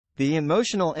The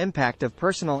emotional impact of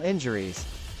personal injuries.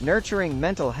 Nurturing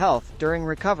mental health during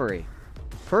recovery.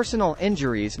 Personal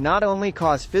injuries not only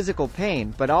cause physical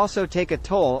pain but also take a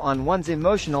toll on one's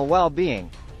emotional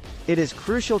well-being. It is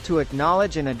crucial to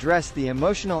acknowledge and address the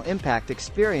emotional impact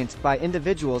experienced by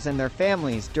individuals and their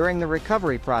families during the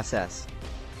recovery process.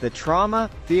 The trauma,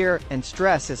 fear, and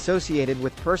stress associated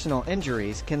with personal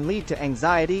injuries can lead to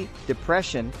anxiety,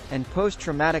 depression, and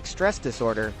post-traumatic stress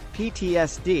disorder,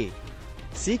 PTSD.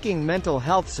 Seeking mental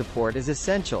health support is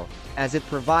essential, as it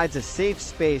provides a safe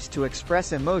space to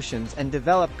express emotions and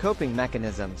develop coping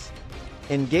mechanisms.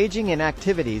 Engaging in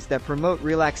activities that promote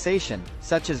relaxation,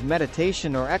 such as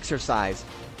meditation or exercise,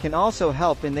 can also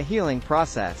help in the healing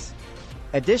process.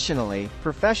 Additionally,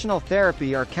 professional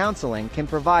therapy or counseling can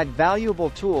provide valuable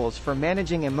tools for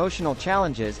managing emotional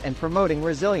challenges and promoting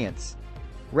resilience.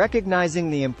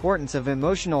 Recognizing the importance of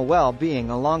emotional well-being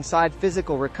alongside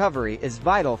physical recovery is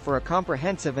vital for a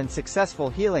comprehensive and successful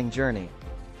healing journey.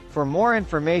 For more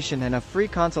information and a free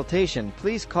consultation,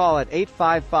 please call at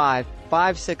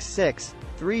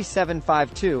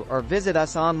 855-566-3752 or visit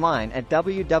us online at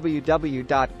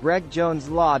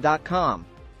www.gregjoneslaw.com.